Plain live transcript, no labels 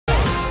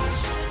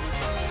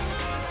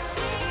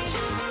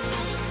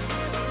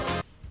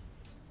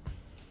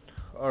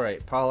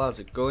Alright, pal, how's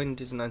it going? It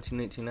is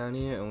 1989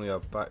 here, and we are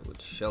back with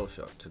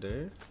Shellshock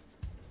today.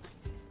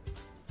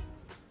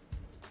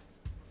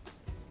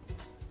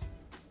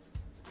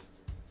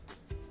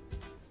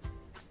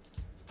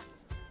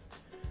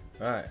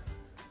 Right,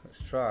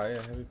 let's try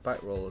a heavy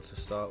back roller to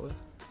start with.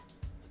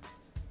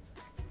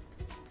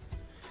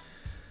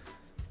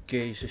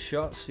 Gauge the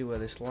shot, see where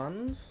this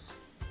lands.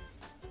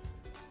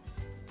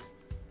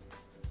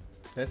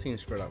 Their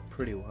team's spread out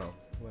pretty well.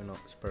 We're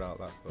not spread out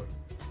that good.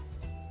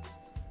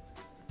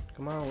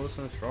 Come on,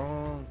 Wilson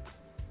strong.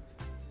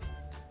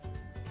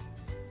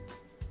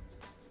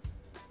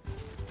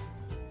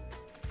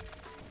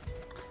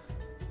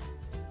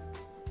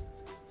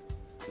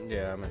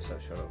 Yeah, I messed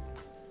that shot up.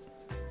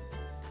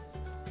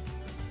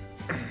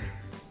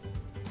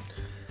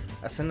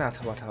 That's not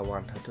what I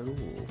wanted to do.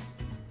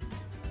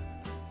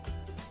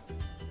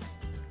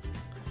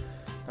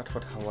 Not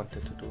what I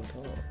wanted to do at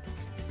all.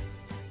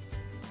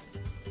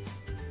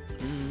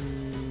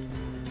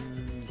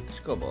 Let's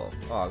go ball.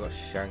 Oh, I got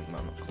shanked,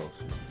 man. Not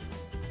close enough.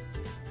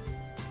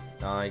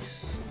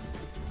 Nice.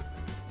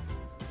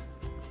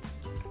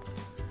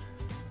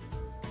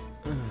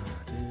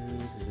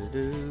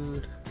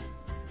 Dude.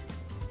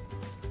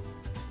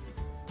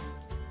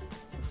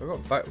 I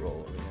forgot back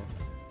roll over here.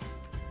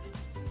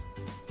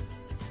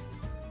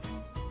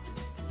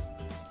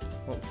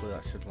 Hopefully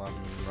that should land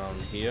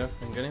around here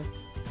and get him.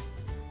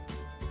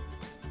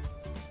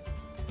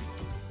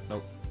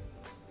 Nope.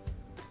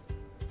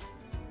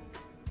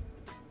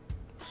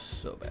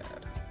 So bad.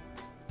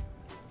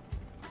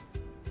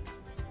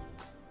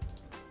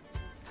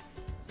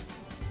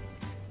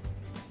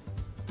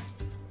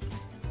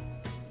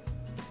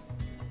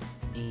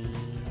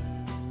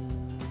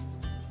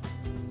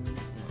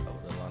 That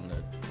would have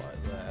landed right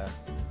there.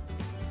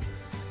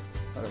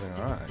 That would have been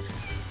alright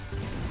actually.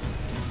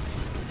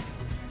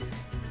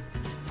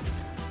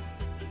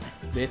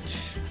 Bitch,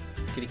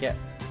 kitty cat.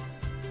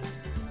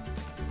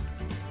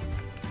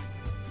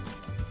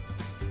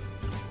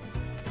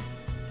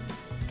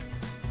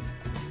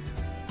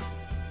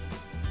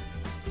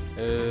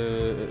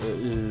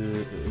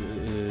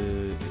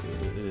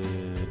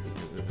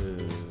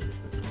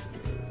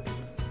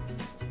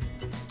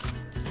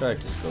 Try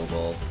to go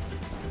ball.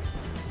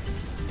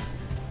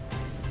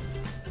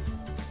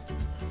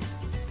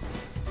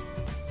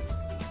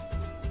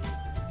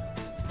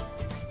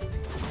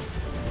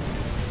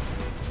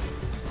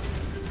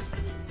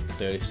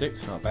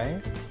 $36, not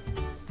bad.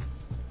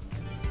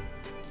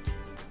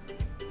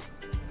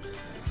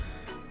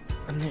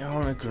 I need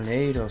on a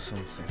grenade or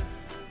something.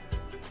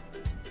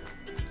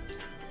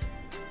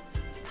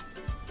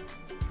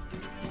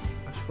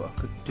 That's what I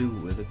could do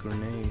with a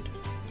grenade.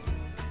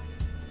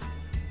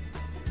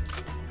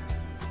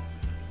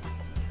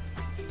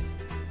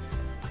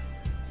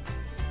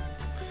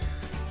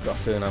 Got a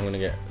feeling I'm gonna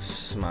get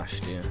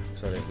smashed here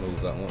because I didn't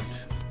move that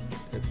much.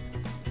 Yep.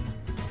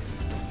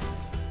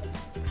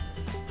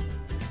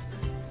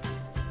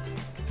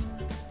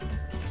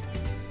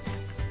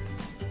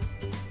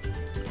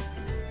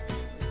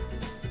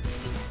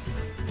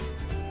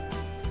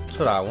 That's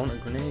what I want, a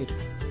grenade.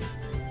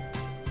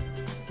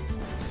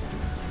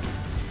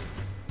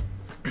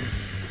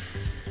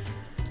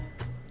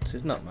 This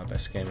is not my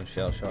best game of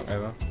Shellshock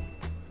ever.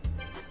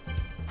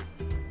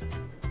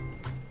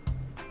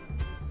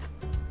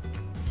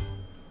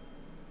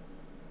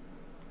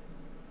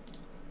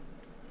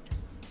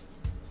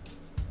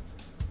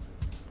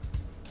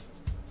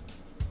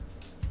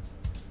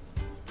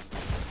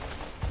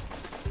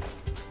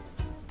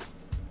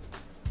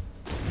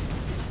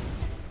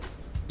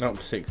 I don't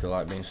particularly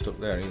like being stuck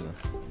there either.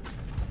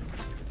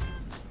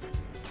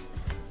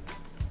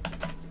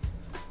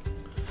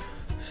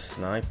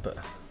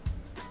 Sniper.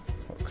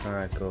 What can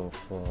I go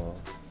for?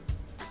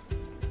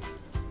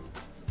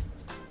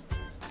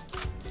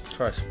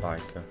 Try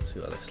Spiker, see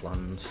where this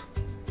lands.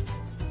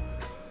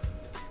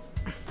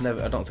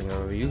 Never, I don't think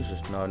I've ever used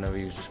this. No, I've never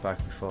used a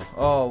Spiker before.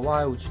 Oh,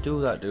 why would you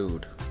do that,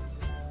 dude?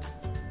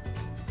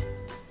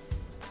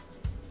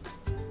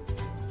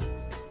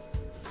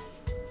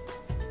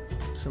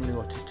 Somebody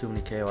watches too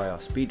many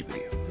KYR speed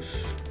videos.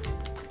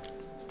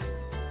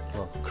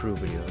 Well, crew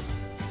videos.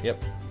 Yep.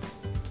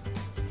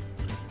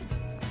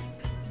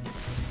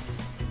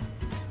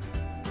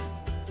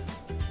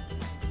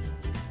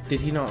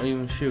 Did he not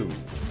even shoot?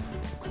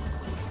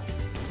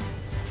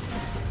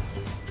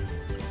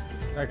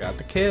 I got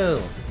the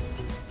kill.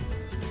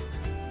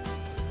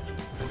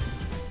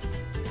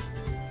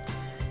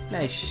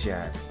 Nice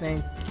shot.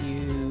 Thank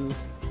you.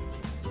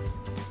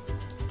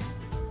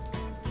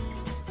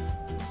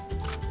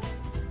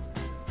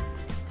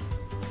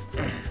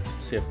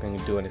 See if I can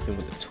do anything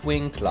with the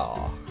twin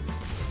claw.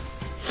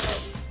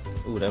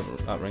 Ooh,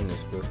 that ring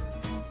is good.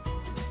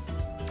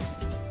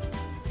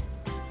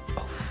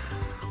 Oh,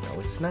 no,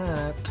 it's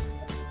not.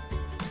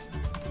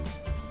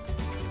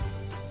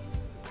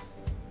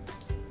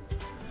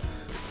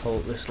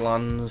 Hope this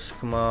lands.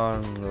 Come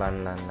on,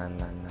 land.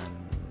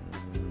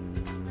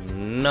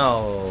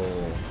 No.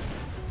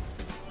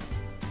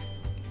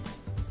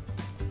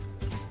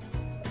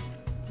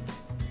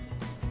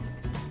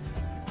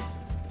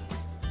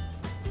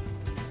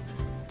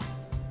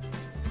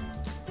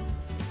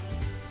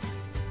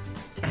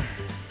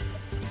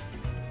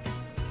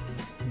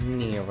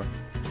 Never.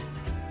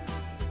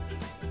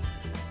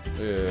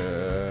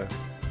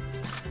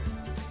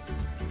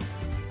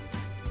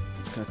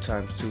 It's gonna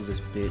times 2 this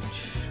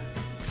bitch.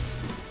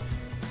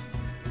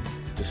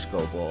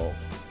 Disco ball.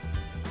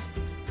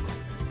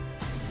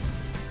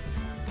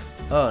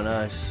 Oh,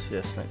 nice.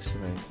 Yes, next to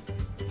me.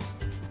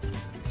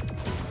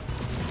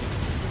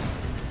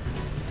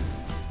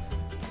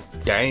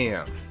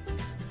 Damn.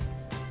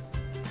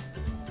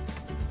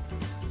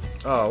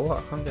 Oh, what?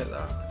 I can't get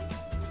that.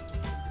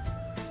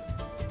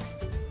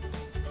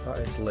 That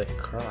is lit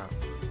crap.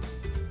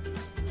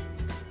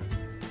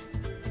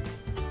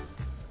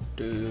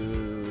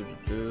 Dude.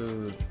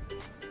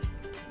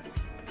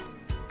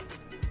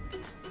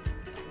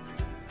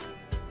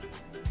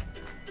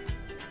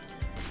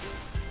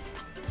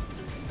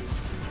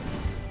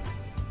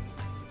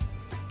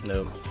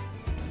 No.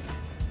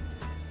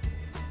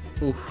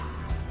 Oof.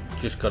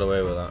 Just got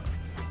away with that.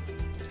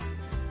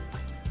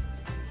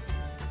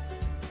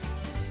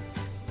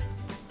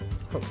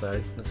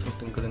 Okay, there's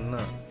something good in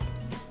that.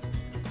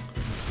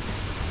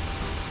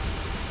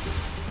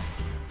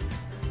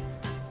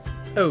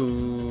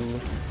 Oh.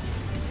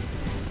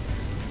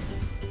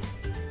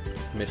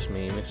 Miss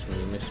me.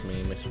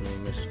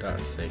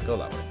 That's sick. Go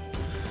that way.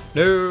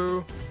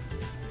 No.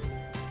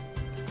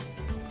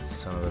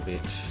 Son of a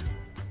bitch.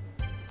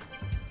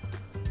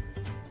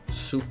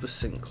 Super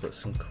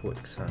sinklets and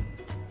quicksand.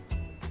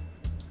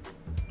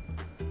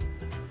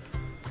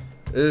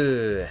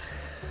 Ugh.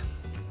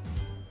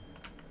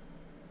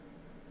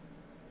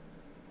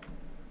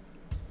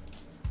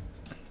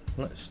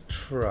 Let's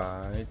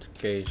try to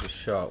gauge a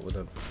shot with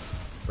a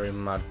very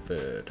mad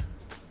bird.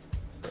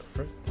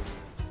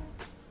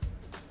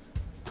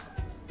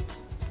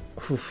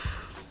 Oof.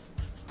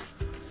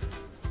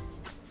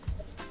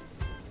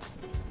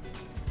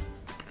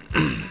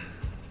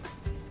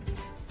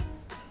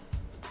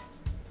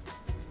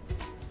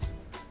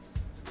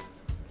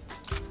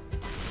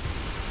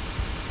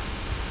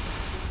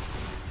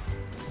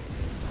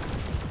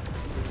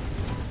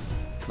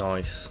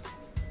 Nice.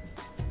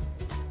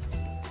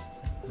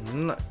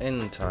 I'm not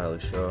entirely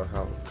sure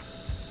how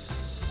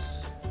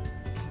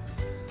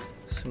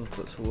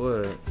sinklets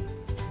work.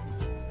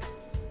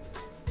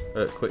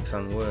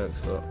 Quicksand works,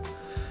 but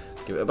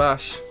give it a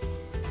bash.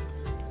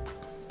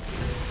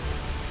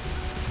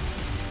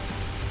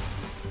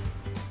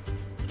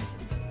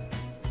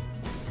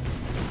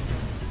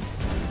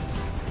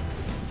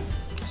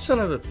 Son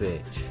of a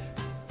bitch.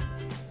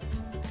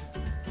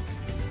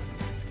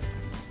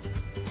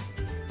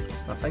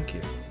 Oh, thank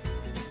you.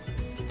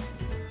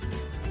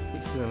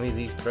 Keep giving me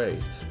these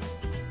praise.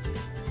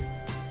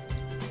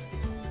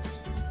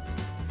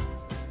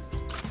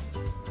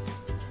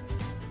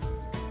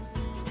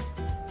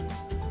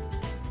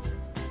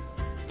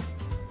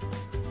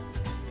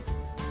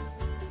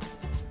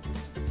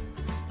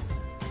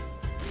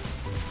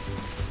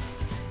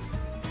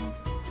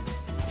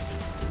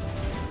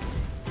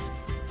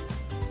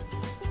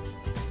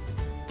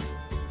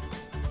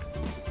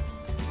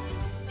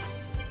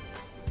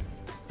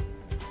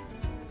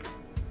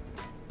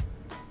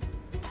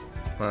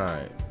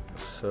 Right,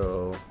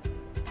 so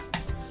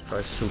let's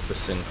try super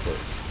sinklets.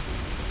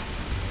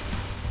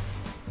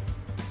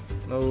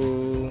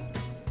 No.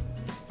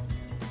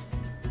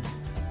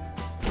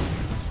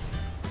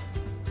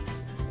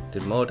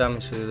 Did more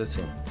damage to the other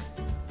team.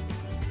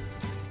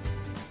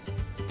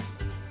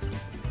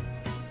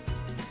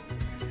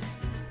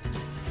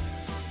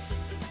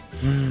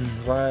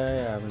 Why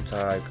haven't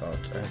I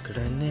got a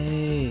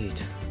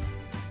grenade?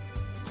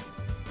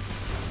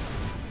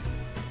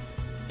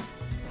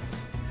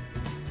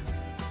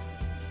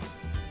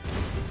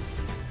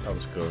 That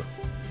was good.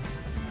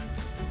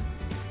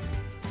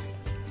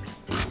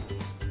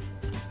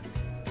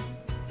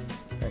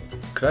 Thank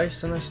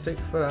Christ on a stick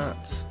for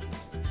that.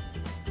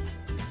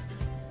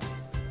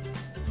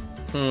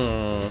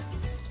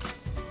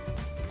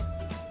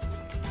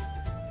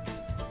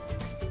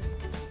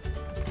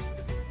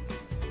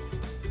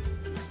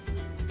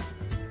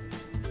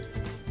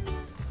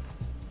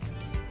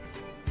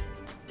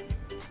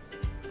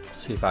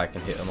 See if I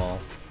can hit them all.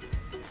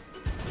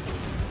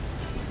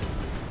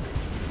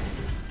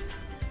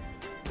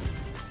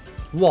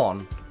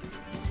 One.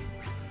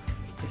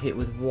 Hit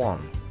with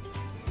one.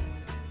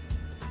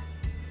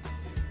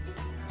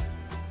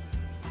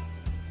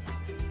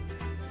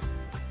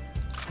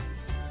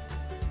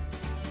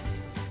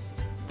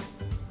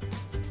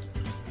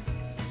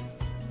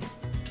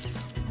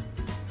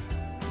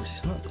 This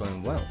is not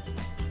going well.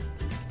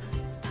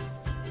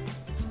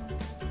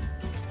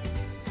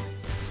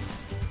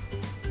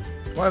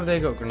 Why have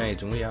they got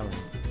grenades and we haven't?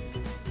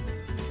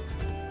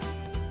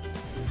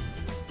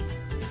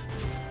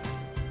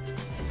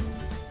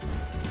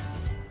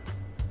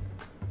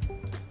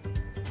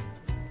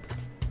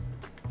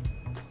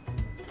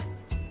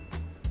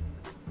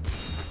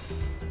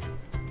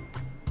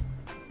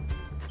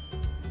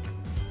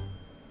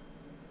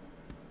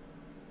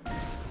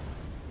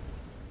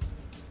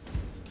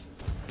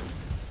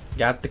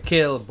 Got the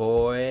kill,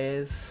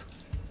 boys.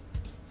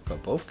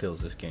 Got both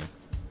kills this game.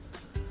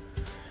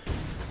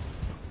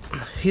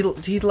 He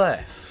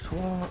left.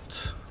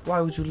 What?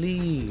 Why would you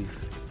leave?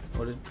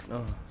 What did?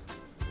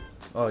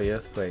 Oh, he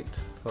earthquaked.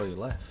 I thought you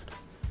left.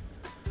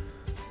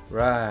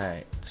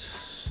 Right,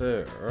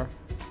 so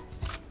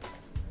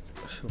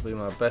this will be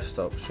my best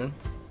option.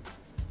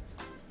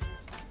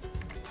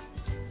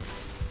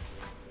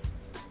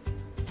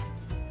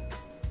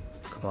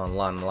 Come on,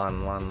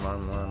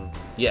 land.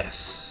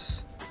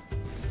 Yes.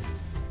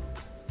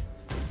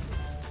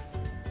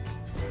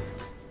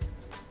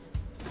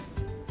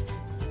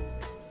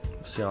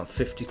 See, I'm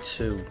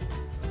 52.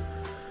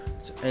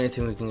 So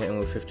anything we can get in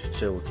with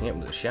 52, we can get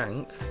with a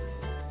shank.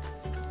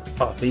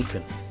 Oh,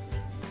 beacon.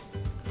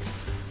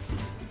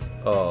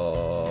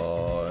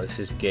 Oh, this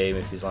is game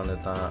if he's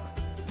landed that.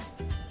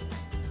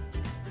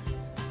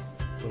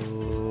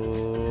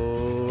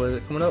 Oh, is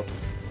it coming up?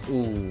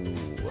 Ooh.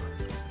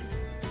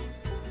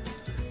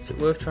 Is it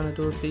worth trying to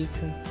do a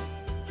beacon?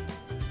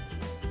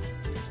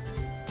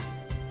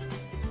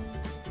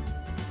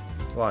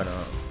 Why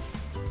not?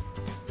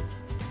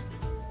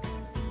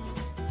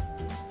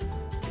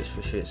 Just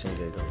for shits and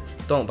giggles.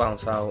 Don't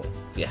bounce out.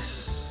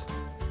 Yes.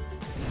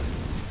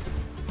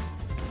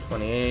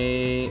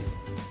 28.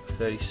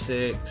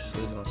 36,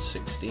 losing on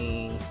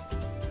 16.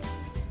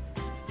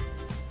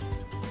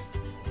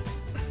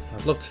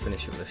 I'd love to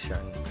finish it with a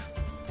shank.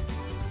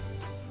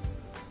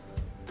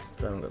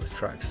 But I haven't got the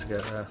tracks to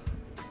get there.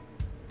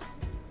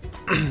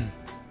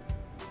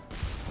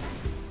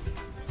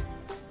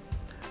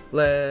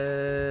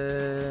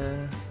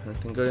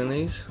 Anything good in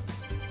these?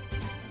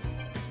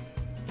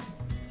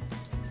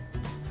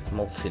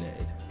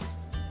 Multinade.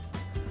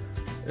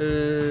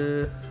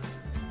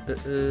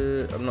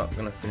 I'm not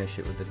gonna finish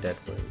it with the dead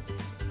weight.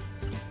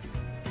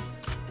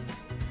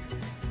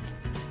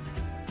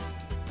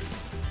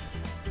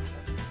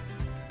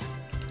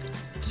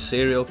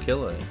 Serial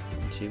killer.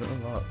 Achievement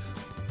unlocked.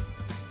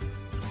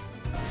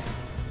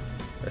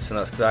 Listen,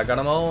 that's because I got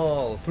them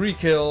all. 3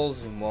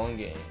 kills in 1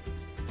 game.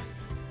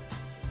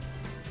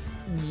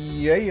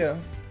 Yeah.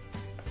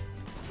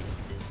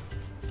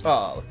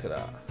 Oh, look at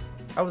that.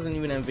 I wasn't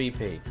even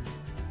MVP.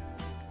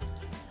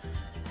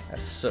 That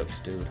sucks,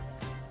 dude.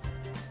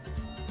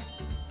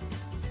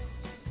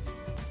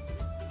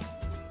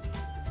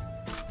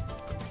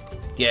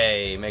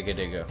 Yay, Mega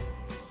Digger.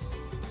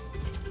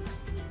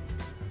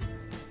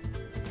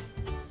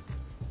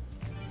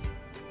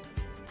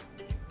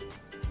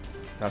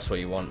 That's what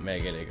you want,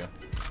 Mega Digger.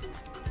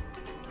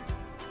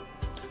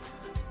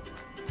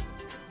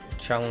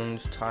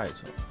 Challenge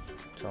title.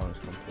 Challenge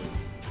complete.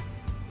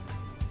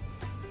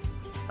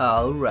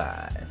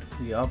 Alright,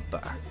 we are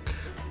back.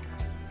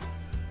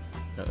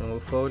 Not gonna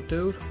move forward,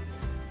 dude?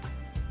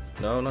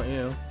 No, not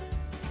you.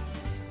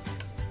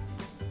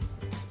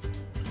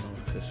 Oh,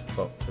 this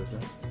fucked, is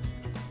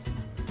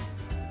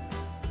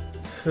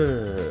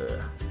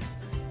it?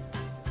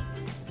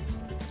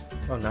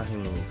 Oh, now he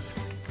moves.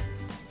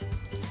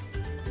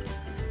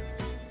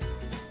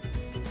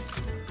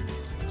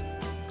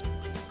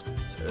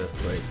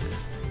 Earthquake.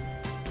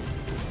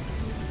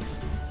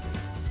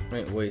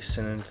 Ain't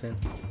wasting anything.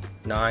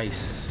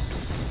 Nice.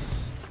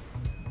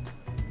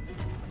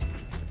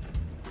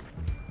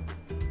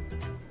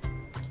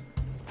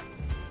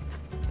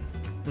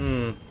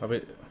 I'll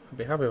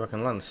be happy if I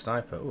can land a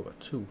sniper. Oh, got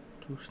two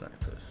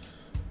snipers.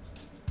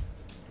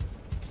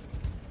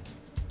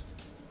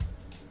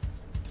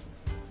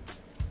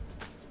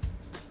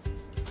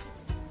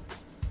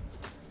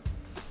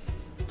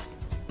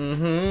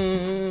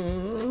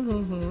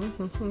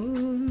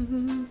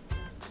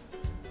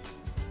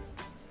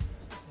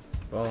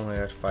 Oh, I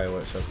got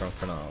fireworks over on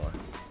finale.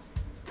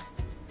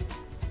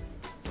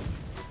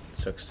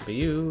 Sucks to be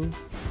you.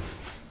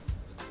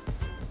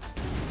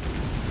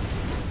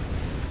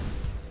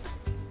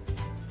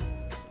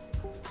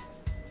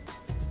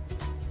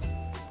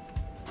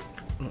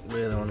 Don't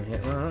really want to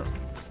hit that.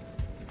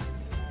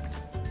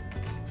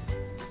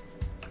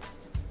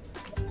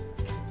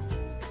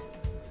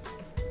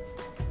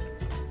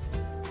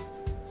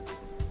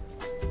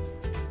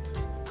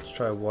 Let's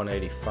try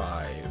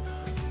 185.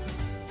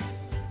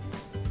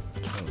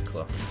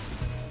 Twinkler.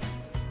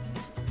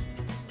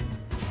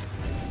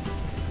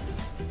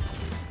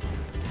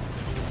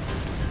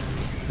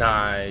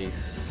 Nice.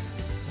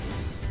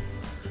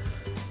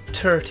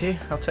 30.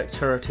 I'll take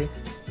 30.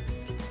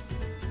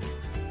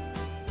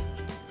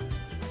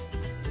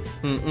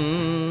 We're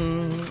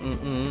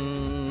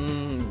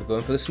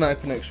going for the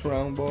sniper next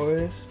round,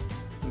 boys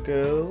and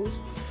girls.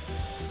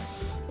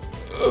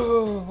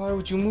 Oh, why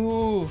would you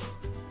move?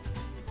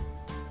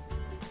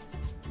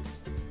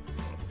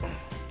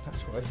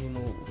 That's why he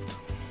moved.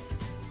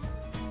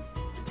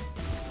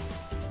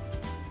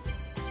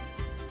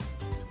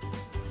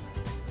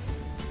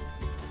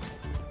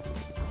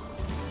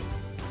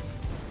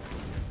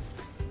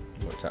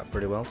 Worked out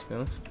pretty well, to be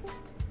honest.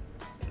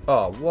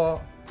 Oh,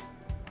 what?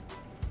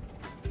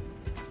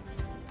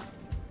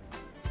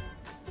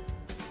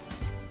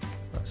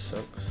 That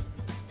sucks.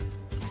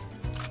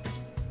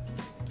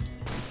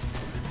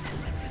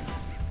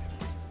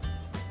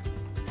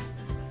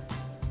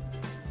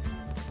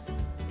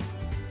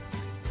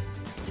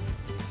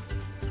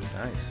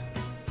 Nice.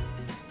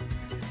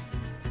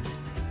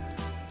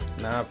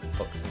 Nah,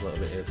 fucked us a little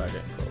bit here by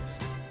getting close.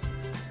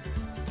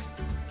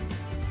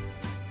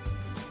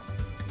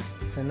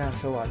 So now,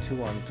 so what you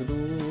want to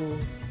do?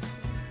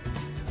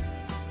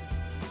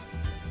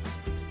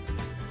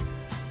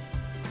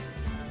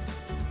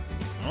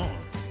 Oh,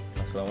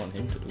 that's what I want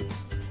him to do.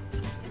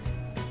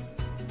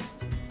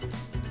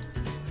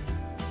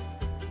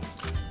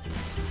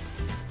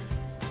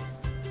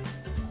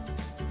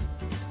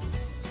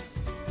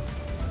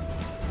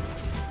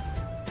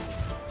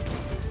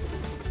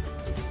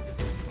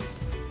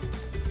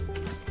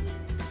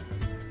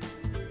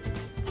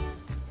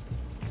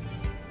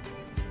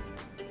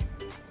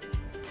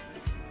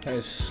 That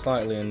is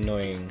slightly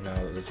annoying now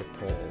that there's a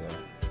portal there.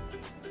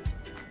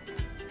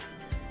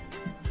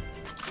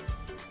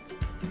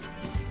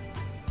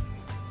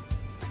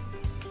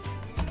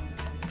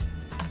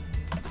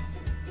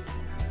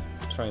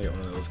 Try and get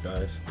one of those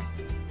guys.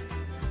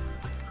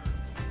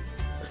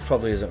 This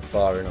probably isn't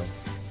far enough.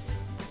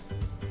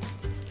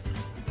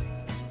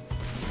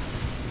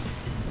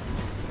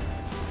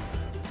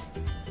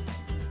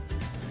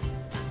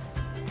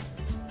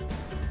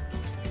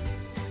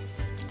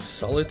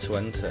 Solid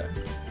 20.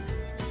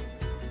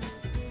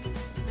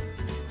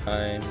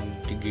 I'm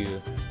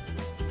good.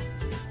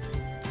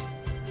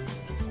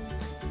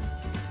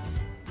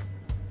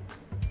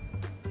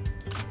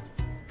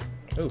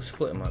 Oh,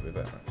 splitter might be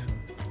better actually.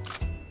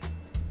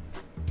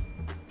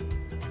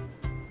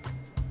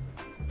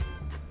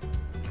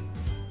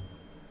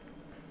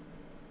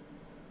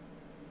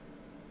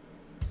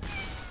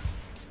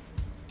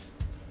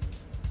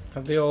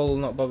 Have they all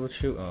not bothered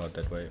shooting? Oh,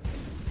 deadweight.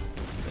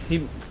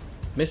 He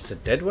missed a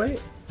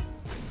deadweight?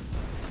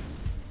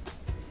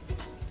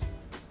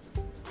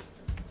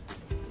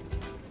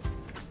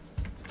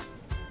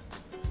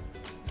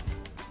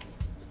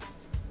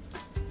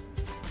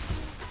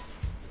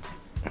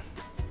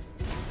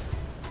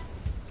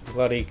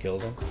 Glad he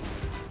killed him.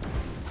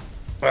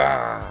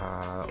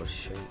 Ah, that was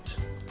shit.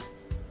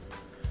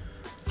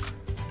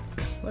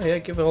 Oh yeah,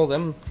 give them all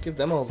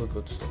the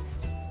good stuff.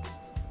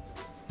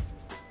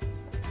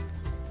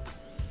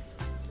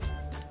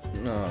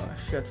 No,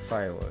 if you had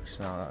fireworks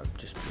now, that would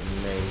just be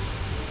amazing.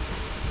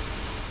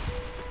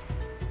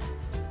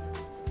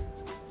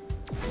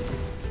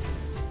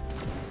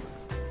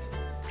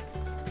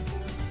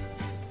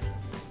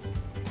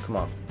 Come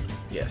on,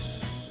 yes.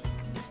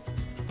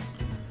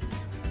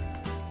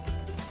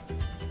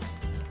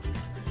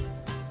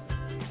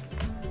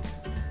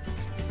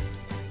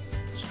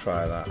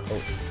 Try that.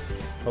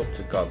 Hope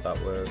to God that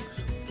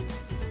works.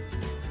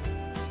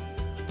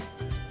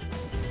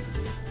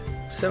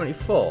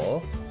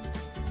 74?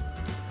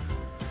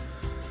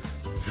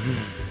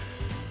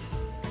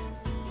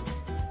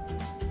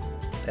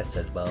 That's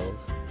it, balls.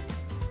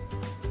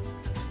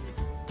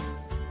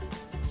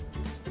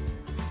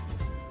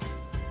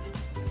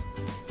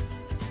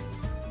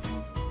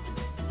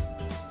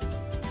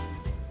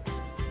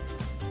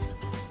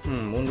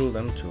 Wonder who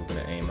them two are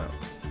gonna aim at.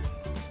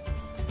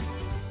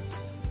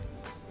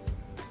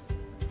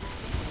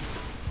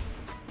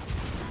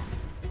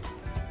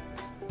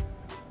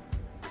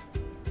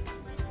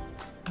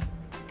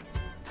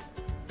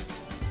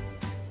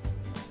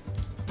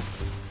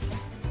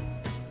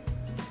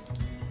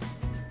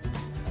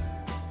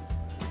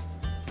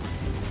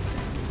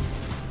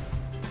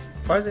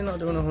 Why is it not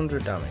doing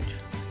 100 damage?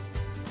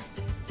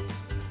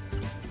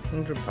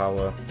 100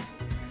 power.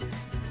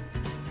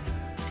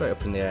 Straight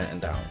up in the air and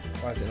down.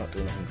 Why is it not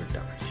doing 100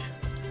 damage?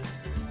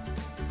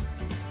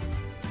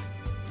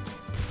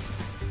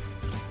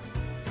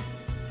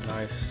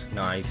 Nice,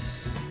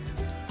 nice.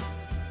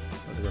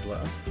 That's a good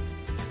letter.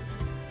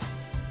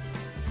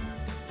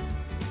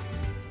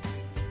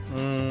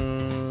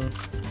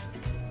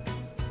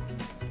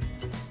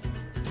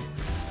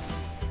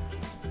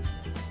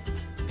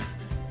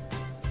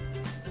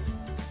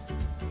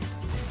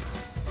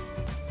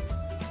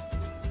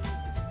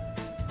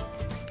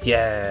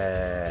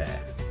 Yeah,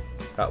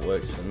 that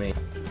works for me.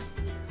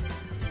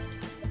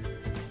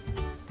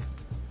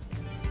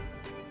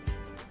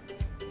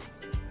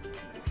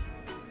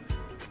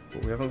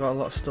 But we haven't got a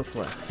lot of stuff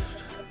left.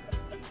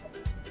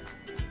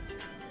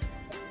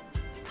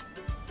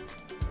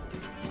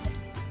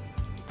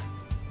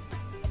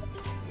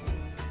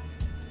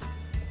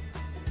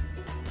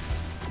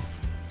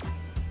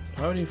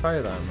 Why would you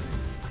fire that?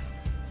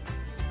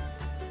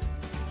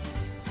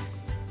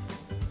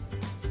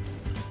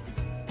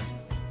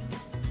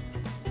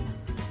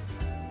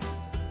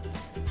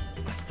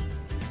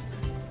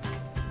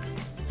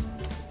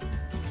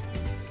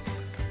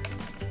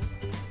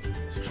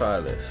 Try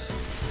this.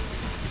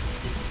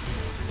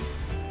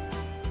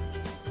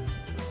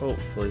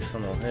 Hopefully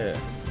some will hit.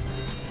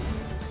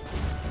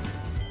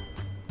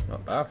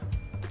 Not bad.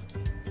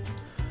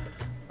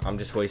 I'm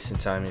just wasting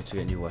time here to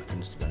get new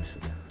weapons, to be honest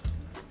with you.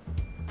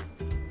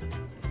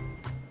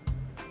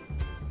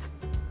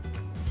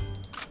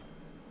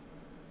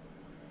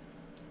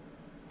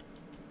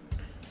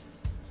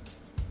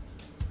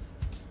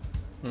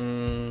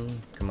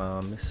 Come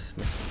on, miss.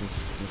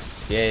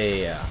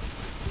 Yeah.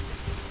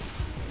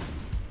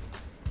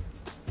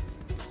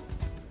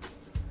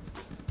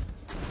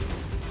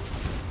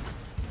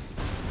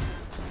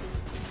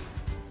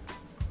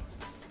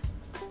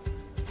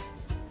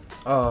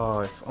 Oh,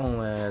 if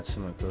only I had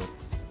something good.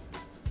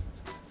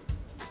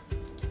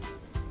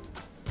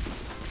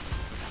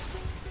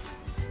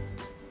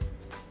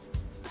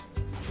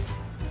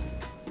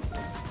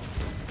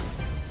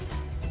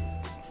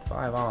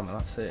 Five armor,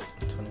 that's it.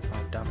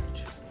 25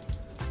 damage.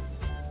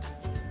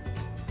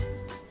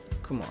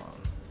 Come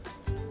on.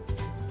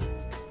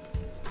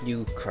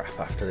 New crap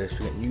after this,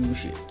 we get new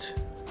shit.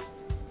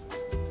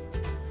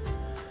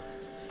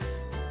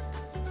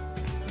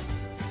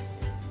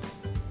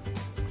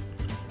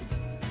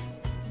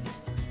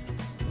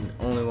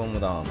 The only one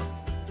with armor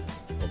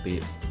will be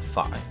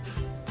 5.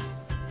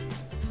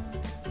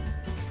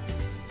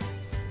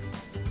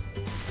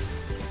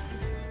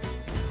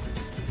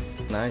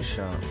 Nice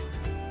shot.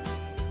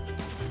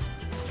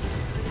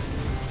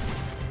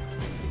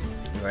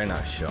 Very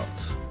nice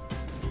shots.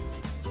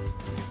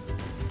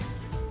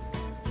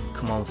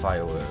 Come on,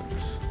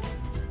 fireworks.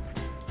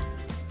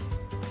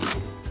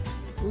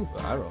 Ooh,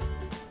 arrow.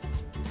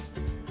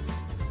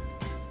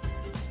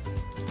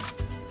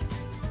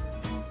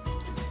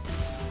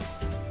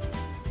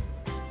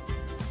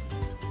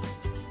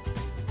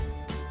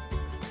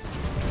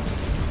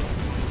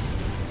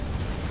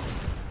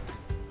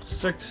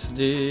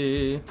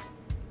 $60.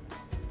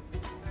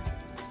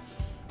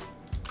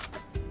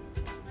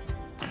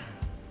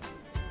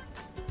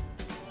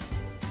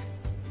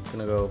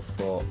 Gonna go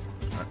for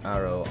an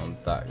arrow on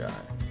that guy.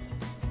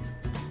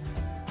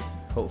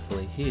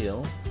 Hopefully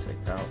he'll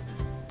take out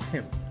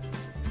him.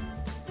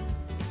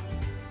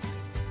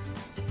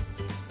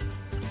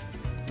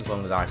 As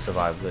long as I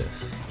survive this.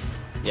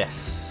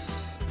 Yes.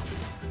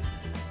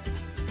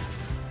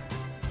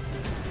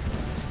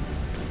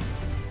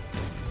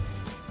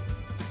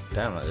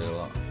 Damn, I did a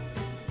lot.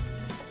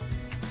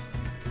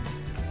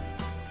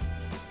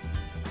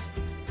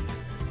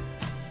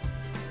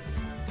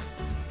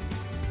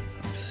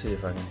 See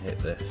if I can hit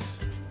this.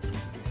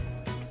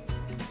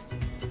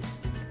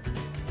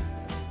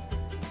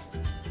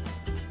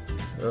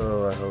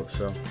 Oh, I hope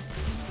so.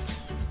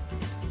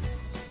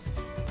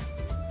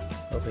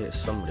 Hope I hit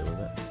somebody with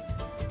it.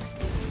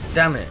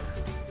 Damn it!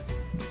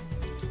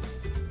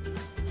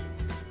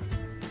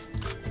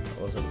 That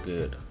wasn't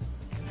good.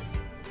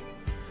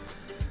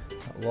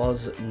 That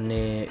was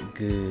near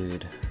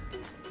good.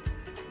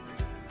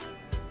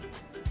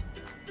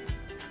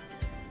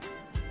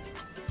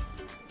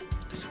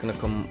 Gonna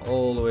come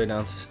all the way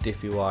down to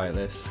Stiffy White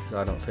this, because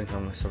I don't think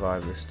I'm gonna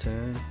survive this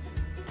turn.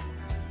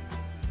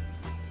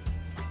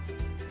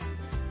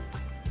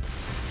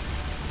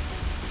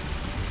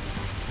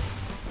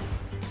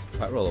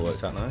 That roller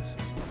worked out nice.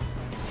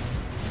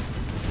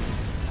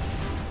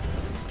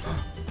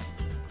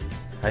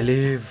 I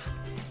live.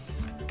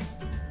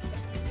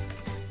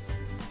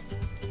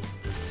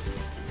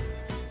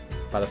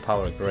 By the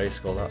power of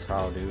Grayskull, that's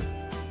how, dude.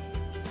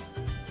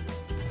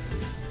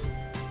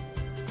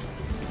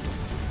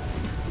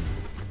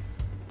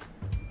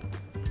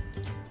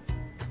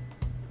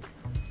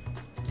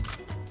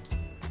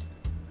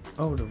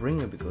 Oh, the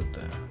ringer would be good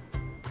there.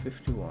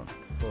 51,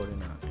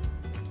 49.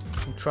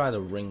 I'll try the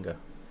ringer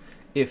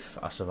if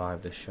I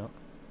survive this shot,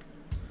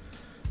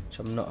 which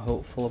I'm not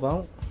hopeful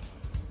about.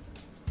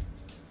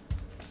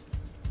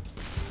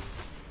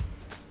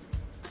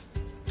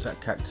 Is that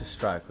Cactus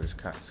Strike or is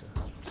Cactus?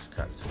 Just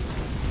Cactus.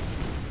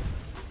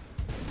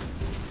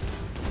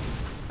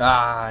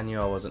 Ah, I knew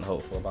I wasn't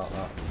hopeful about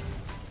that.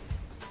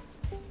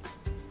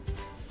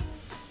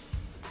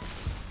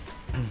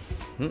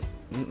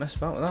 Didn't mess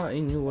about with that, he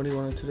knew what he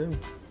wanted to do.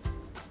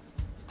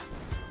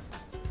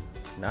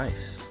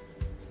 Nice.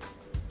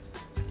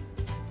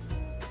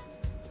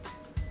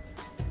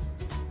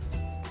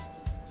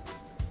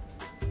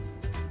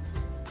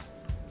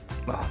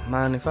 Oh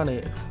man, if I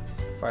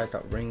had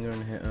that ringer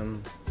and hit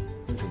him,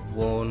 it was a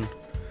 1.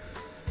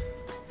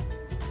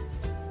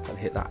 If I'd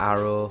hit that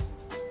arrow,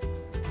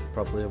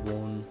 probably a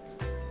 1.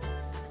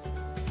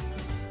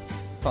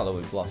 Although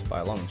we've lost by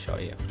a long shot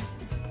here.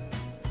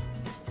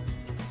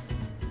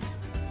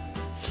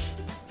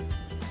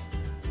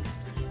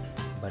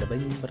 Bada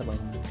bing, bada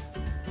bing.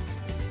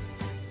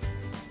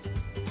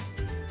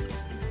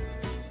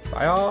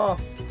 Fire!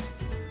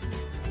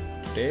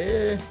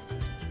 Stay!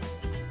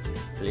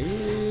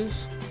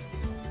 Please!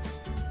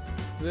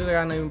 This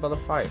guy not even bother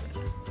fighting.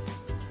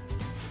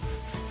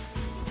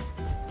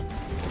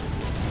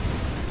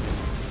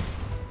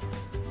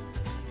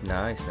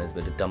 Nice, there's a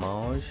bit of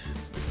damage.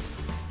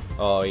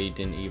 Oh, he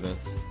didn't even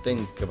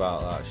think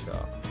about that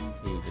shot.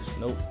 He just,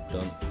 nope,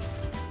 done.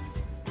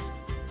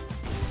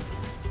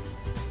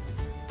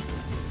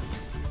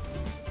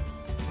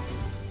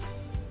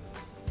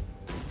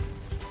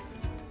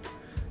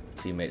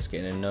 Teammate's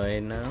getting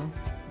annoyed now.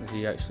 Is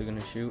he actually going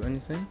to shoot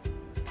anything?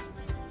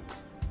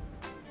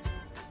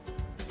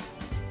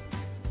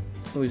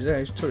 Oh, he's there.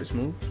 His turret's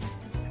moved.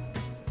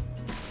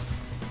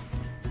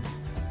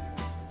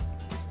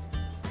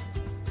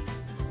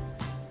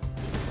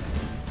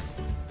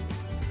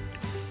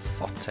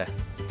 Forte.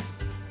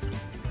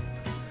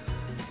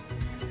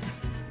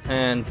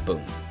 And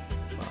boom.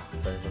 Oh,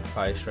 they're going to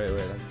fire straight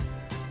away then.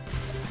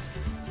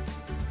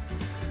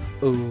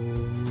 Ooh,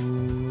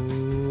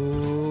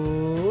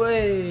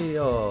 hey,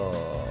 oh,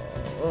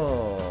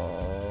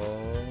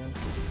 oh,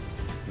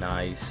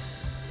 nice.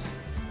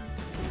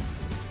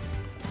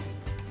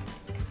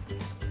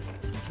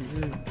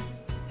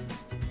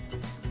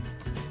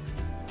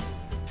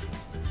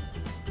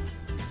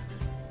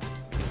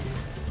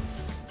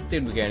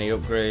 Did we get any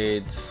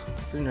upgrades?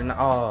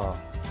 Oh,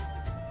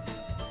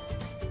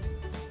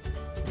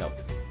 nope.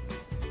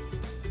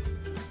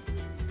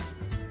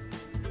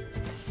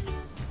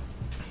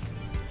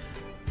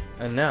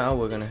 And now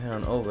we're gonna head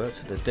on over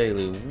to the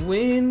daily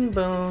win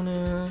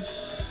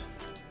bonus.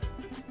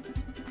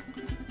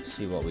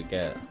 See what we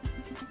get.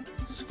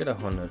 Let's get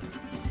 100.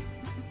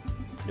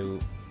 Do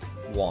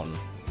 1.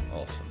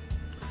 Awesome.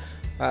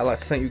 I'd like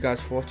to thank you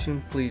guys for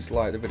watching. Please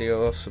like the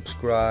video,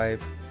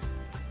 subscribe,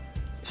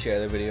 share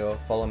the video,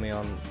 follow me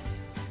on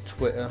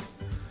Twitter,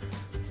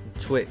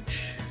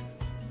 Twitch,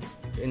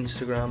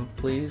 Instagram,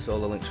 please. All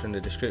the links are in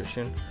the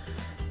description.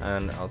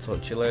 And I'll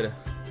talk to you later.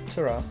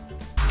 Ta-ra.